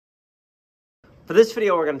For this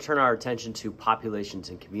video, we're going to turn our attention to populations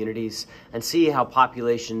and communities and see how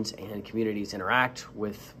populations and communities interact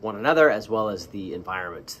with one another as well as the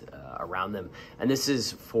environment around them. And this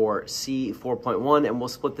is for C4.1, and we'll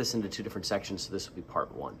split this into two different sections, so this will be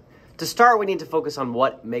part one. To start, we need to focus on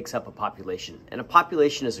what makes up a population. And a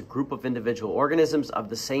population is a group of individual organisms of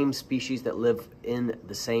the same species that live in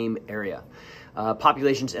the same area.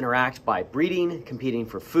 Populations interact by breeding, competing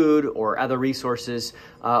for food or other resources,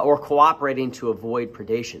 or cooperating to avoid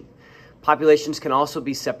predation. Populations can also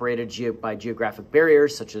be separated by geographic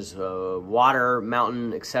barriers such as water,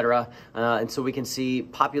 mountain, etc. And so we can see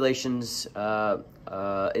populations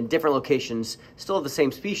in different locations, still of the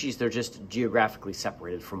same species, they're just geographically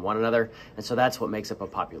separated from one another. And so that's what makes up a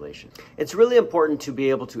population. It's really important to be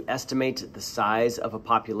able to estimate the size of a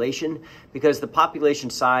population because the population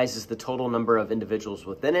size is the total number of individuals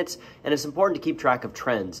within it. And it's important to keep track of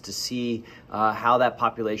trends to see how that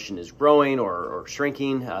population is growing or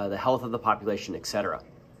shrinking, the health of the population, etc.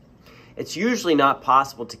 It's usually not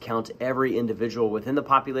possible to count every individual within the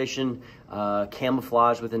population.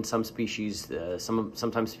 Camouflage within some species.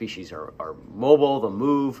 Sometimes species are mobile, they'll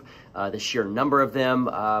move, the sheer number of them.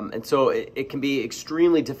 And so it can be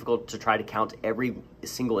extremely difficult to try to count every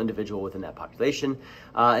single individual within that population.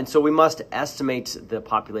 And so we must estimate the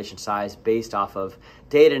population size based off of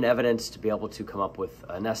data and evidence to be able to come up with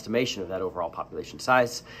an estimation of that overall population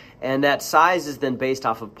size. And that size is then based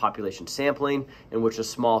off of population sampling, in which a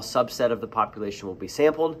small subset of the population will be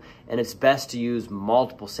sampled. And it's best to use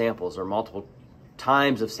multiple samples or multiple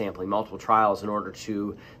times of sampling, multiple trials in order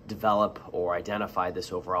to develop or identify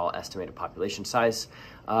this overall estimated population size.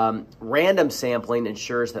 Random sampling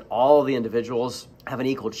ensures that all the individuals have an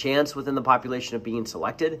equal chance within the population of being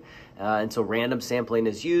selected. And so random sampling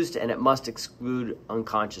is used, and it must exclude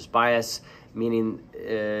unconscious bias, meaning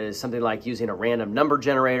something like using a random number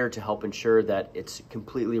generator to help ensure that it's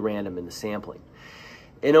completely random in the sampling.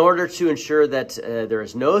 In order to ensure that there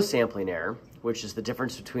is no sampling error, which is the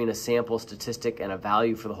difference between a sample statistic and a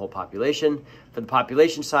value for the whole population. For the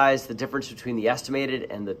population size, the difference between the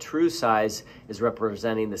estimated and the true size is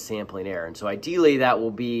representing the sampling error. And so ideally that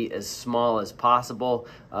will be as small as possible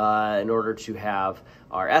in order to have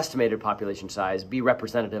our estimated population size be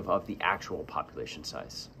representative of the actual population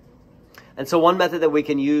size. And so one method that we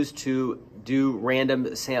can use to do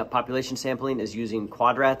random population sampling is using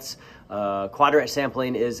quadrats. Quadrat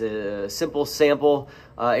sampling is a simple sample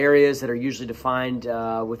areas that are usually defined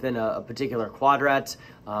within a particular quadrat.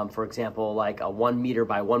 For example, like a 1 meter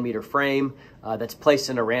by 1 meter frame that's placed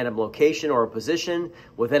in a random location or a position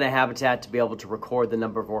within a habitat to be able to record the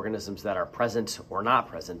number of organisms that are present or not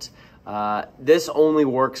present. This only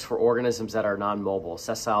works for organisms that are non-mobile,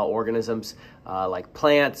 sessile organisms like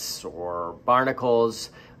plants or barnacles.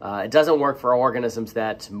 It doesn't work for organisms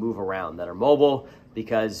that move around, that are mobile,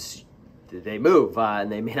 because they move and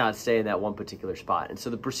they may not stay in that one particular spot. And so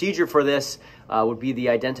the procedure for this would be the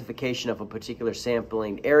identification of a particular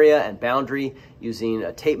sampling area and boundary using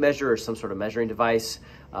a tape measure or some sort of measuring device,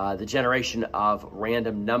 the generation of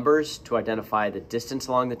random numbers to identify the distance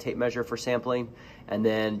along the tape measure for sampling, and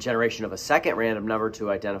then generation of a second random number to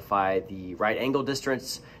identify the right angle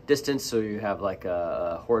distance, so you have like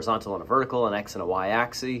a horizontal and a vertical, an X and a Y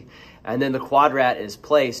axis. And then the quadrat is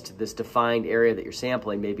placed, this defined area that you're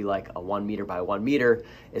sampling, maybe like a 1 meter by 1 meter,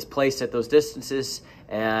 is placed at those distances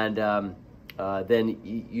and then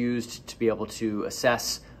used to be able to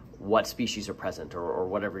assess what species are present or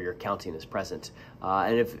whatever you're counting is present.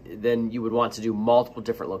 And then you would want to do multiple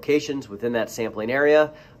different locations within that sampling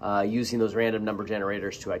area using those random number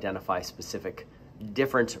generators to identify specific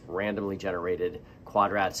different randomly generated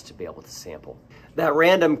quadrats to be able to sample. That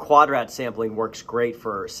random quadrat sampling works great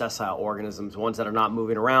for sessile organisms, ones that are not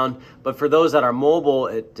moving around, but for those that are mobile,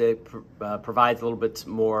 it provides a little bit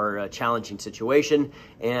more challenging situation.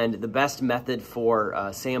 And the best method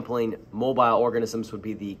for sampling mobile organisms would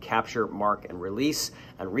be the capture, mark, and release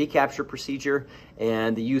and recapture procedure.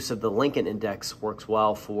 And the use of the Lincoln index works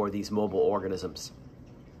well for these mobile organisms.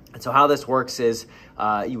 And so how this works is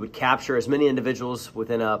you would capture as many individuals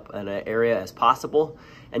within an area as possible,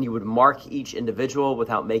 and you would mark each individual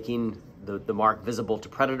without making the mark visible to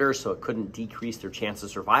predators, so it couldn't decrease their chance of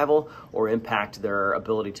survival or impact their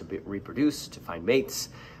ability to reproduce, to find mates.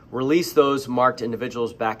 Release those marked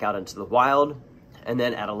individuals back out into the wild, and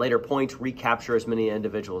then at a later point recapture as many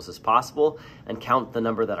individuals as possible and count the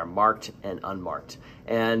number that are marked and unmarked.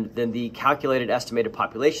 And then the calculated estimated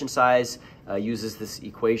population size uses this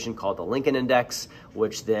equation called the Lincoln index,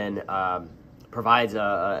 which then provides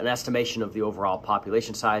an estimation of the overall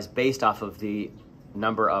population size based off of the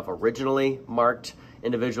number of originally marked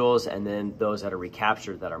individuals, and then those that are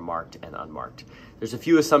recaptured that are marked and unmarked. There's a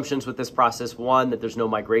few assumptions with this process. One, that there's no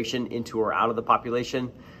migration into or out of the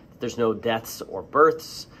population, that there's no deaths or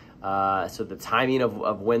births. So the timing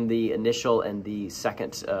of when the initial and the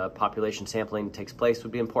second population sampling takes place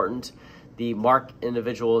would be important. The marked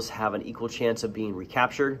individuals have an equal chance of being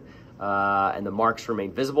recaptured, and the marks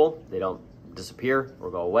remain visible. They don't disappear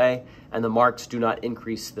or go away, and the marks do not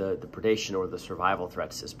increase the predation or the survival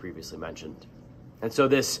threats as previously mentioned. And so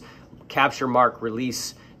this capture, mark,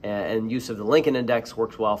 release, and use of the Lincoln Index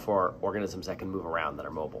works well for organisms that can move around, that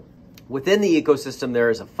are mobile. Within the ecosystem, there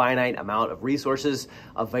is a finite amount of resources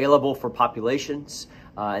available for populations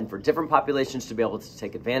and for different populations to be able to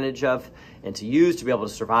take advantage of and to use to be able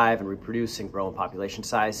to survive and reproduce and grow in population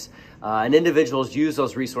size. And individuals use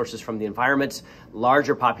those resources from the environment.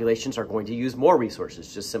 Larger populations are going to use more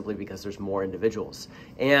resources just simply because there's more individuals.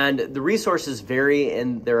 And the resources vary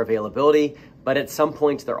in their availability, but at some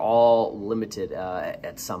point they're all limited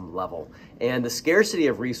at some level. And the scarcity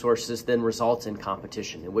of resources then results in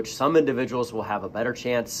competition, in which some individuals will have a better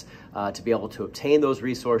chance to be able to obtain those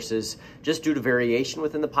resources just due to variation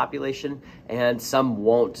within the population, and some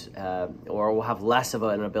won't or will have less of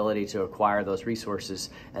an ability to acquire those resources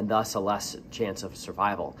and thus a less chance of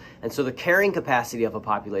survival. And so the carrying capacity of a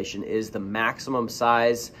population is the maximum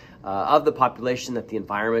size of the population that the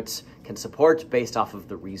environment can support based off of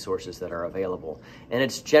the resources that are available. And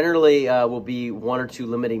it's generally will be one or two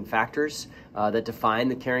limiting factors that define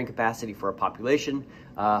the carrying capacity for a population.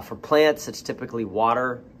 For plants, it's typically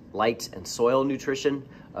water, light, and soil nutrition,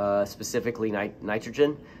 specifically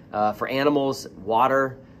nitrogen. For animals,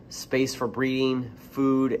 water, space for breeding,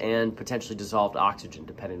 food, and potentially dissolved oxygen,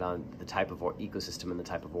 depending on the type of ecosystem and the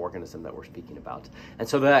type of organism that we're speaking about. And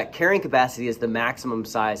so that carrying capacity is the maximum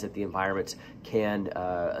size that the environment can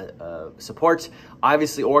support.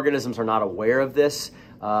 Obviously, organisms are not aware of this,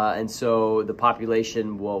 and so the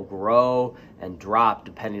population will grow and drop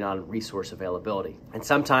depending on resource availability. And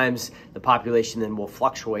sometimes the population then will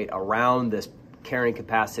fluctuate around this carrying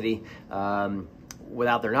capacity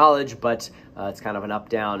without their knowledge, but it's kind of an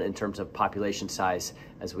up-down in terms of population size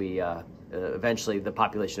as we the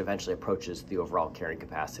population eventually approaches the overall carrying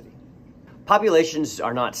capacity. Populations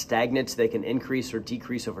are not stagnant. They can increase or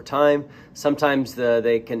decrease over time. Sometimes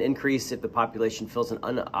they can increase if the population fills an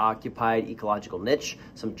unoccupied ecological niche,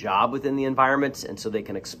 some job within the environment, and so they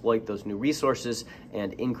can exploit those new resources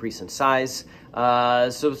and increase in size.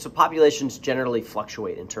 So populations generally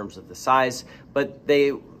fluctuate in terms of the size, but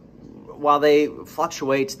while they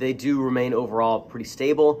fluctuate, they do remain overall pretty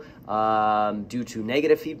stable due to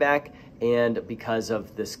negative feedback and because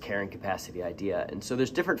of this carrying capacity idea. And so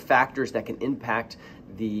there's different factors that can impact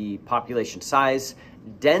the population size.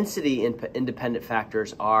 Density independent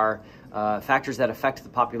factors are factors that affect the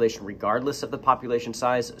population regardless of the population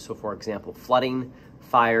size. So for example, flooding,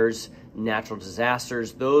 fires, natural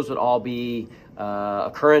disasters, those would all be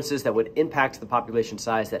occurrences that would impact the population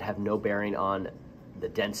size that have no bearing on the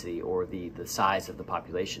density or the size of the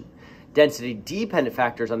population. Density-dependent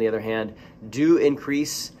factors, on the other hand, do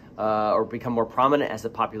increase or become more prominent as the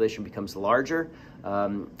population becomes larger.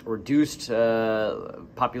 Reduced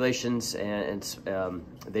populations and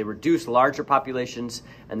they reduce larger populations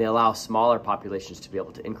and they allow smaller populations to be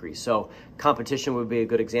able to increase. So competition would be a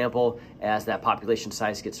good example. As that population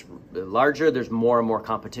size gets larger, there's more and more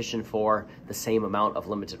competition for the same amount of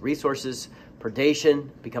limited resources. Predation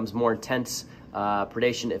becomes more intense.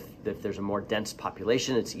 Predation, if there's a more dense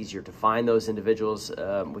population, it's easier to find those individuals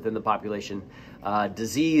within the population.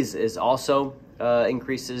 Disease is also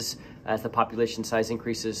increases as the population size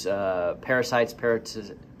increases. Parasites,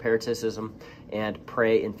 parasitism, and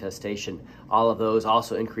prey infestation, all of those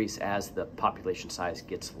also increase as the population size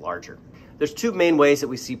gets larger. There's two main ways that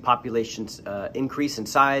we see populations increase in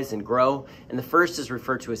size and grow, and the first is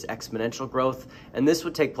referred to as exponential growth, and this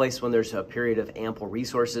would take place when there's a period of ample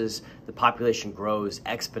resources. The population grows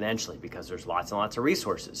exponentially because there's lots and lots of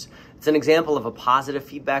resources. It's an example of a positive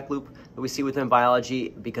feedback loop that we see within biology,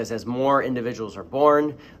 because as more individuals are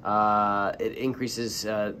born, it increases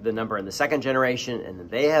the number in the second generation, and then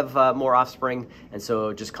they have more offspring, and so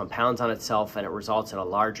it just compounds on itself, and it results in a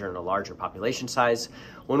larger and a larger population size.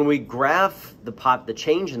 When we graph the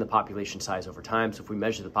change in the population size over time, so if we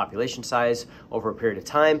measure the population size over a period of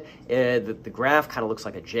time, the graph kind of looks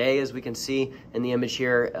like a J, as we can see in the image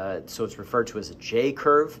here. So it's referred to as a J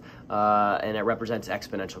curve. and it represents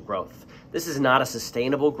exponential growth. This is not a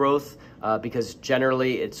sustainable growth because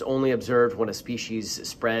generally it's only observed when a species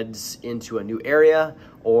spreads into a new area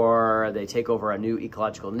or they take over a new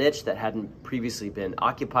ecological niche that hadn't previously been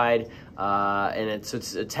occupied. And it's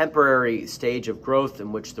a temporary stage of growth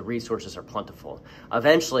in which the resources are plentiful.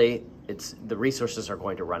 Eventually, the resources are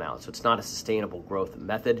going to run out, so it's not a sustainable growth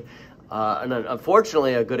method. And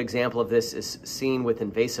unfortunately, a good example of this is seen with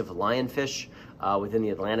invasive lionfish within the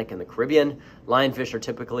Atlantic and the Caribbean. Lionfish are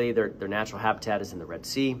typically, their natural habitat is in the Red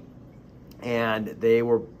Sea, and they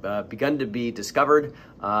were begun to be discovered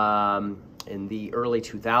in the early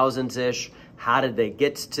 2000s-ish. How did they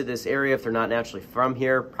get to this area if they're not naturally from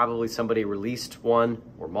here? Probably somebody released one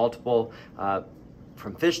or multiple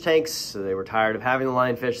from fish tanks, so they were tired of having the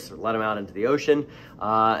lionfish, so let them out into the ocean.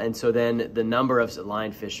 And so then the number of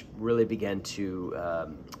lionfish really began to,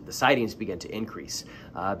 the sightings began to increase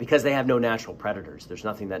because they have no natural predators. There's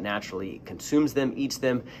nothing that naturally consumes them, eats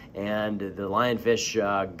them, and the lionfish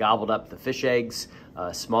gobbled up the fish eggs,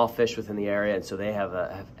 small fish within the area, and so they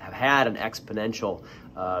have had an exponential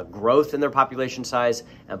growth in their population size,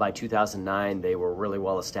 and by 2009 they were really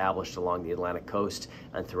well established along the Atlantic coast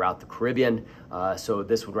and throughout the Caribbean. So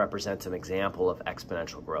this would represent an example of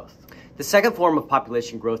exponential growth. The second form of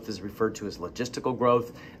population growth is referred to as logistical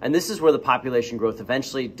growth, and this is where the population growth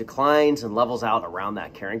eventually declines and levels out around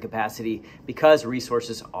that carrying capacity because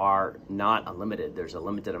resources are not unlimited. There's a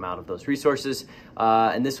limited amount of those resources,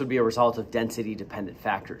 and this would be a result of density-dependent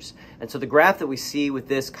factors. And so the graph that we see with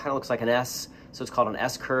this kind of looks like an S, so it's called an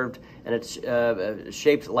S-curved, and it's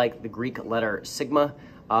shaped like the Greek letter sigma.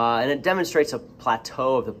 And it demonstrates a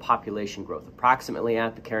plateau of the population growth, approximately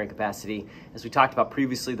at the carrying capacity. As we talked about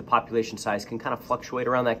previously, the population size can kind of fluctuate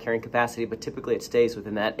around that carrying capacity, but typically it stays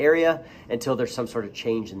within that area until there's some sort of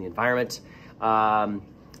change in the environment.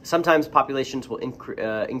 Sometimes populations will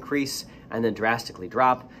increase and then drastically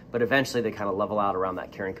drop, but eventually they kind of level out around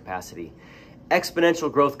that carrying capacity. Exponential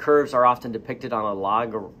growth curves are often depicted on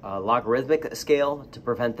a logarithmic scale to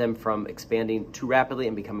prevent them from expanding too rapidly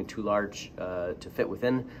and becoming too large to fit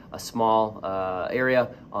within a small area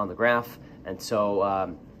on the graph. And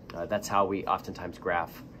so that's how we oftentimes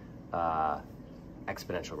graph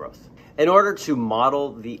exponential growth. In order to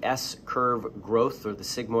model the S-curve growth or the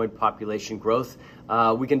sigmoid population growth,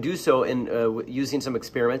 we can do so in using some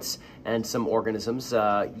experiments and some organisms.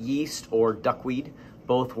 Yeast or duckweed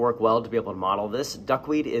both work well to be able to model this.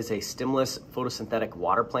 Duckweed is a stemless photosynthetic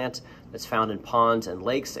water plant that's found in ponds and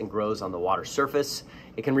lakes and grows on the water surface.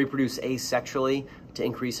 It can reproduce asexually to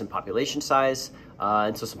increase in population size,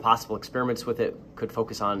 and so some possible experiments with it could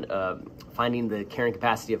focus on finding the carrying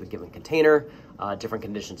capacity of a given container, different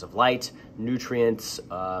conditions of light, nutrients,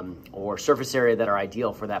 or surface area that are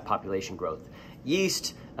ideal for that population growth.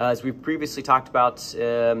 Yeast, as we've previously talked about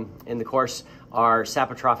in the course, are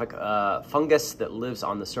saprotrophic fungus that lives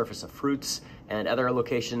on the surface of fruits and other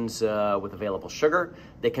locations with available sugar.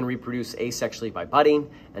 They can reproduce asexually by budding,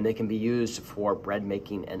 and they can be used for bread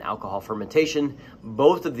making and alcohol fermentation.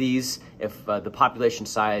 Both of these, if the population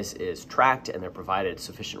size is tracked and they're provided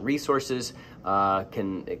sufficient resources,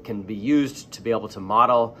 can be used to be able to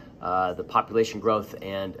model the population growth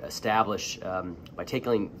and establish, by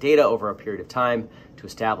taking data over a period of time, to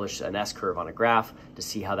establish an S-curve on a graph to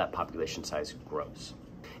see how that population size grows.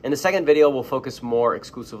 In the second video, we'll focus more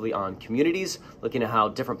exclusively on communities, looking at how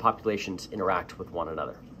different populations interact with one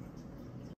another.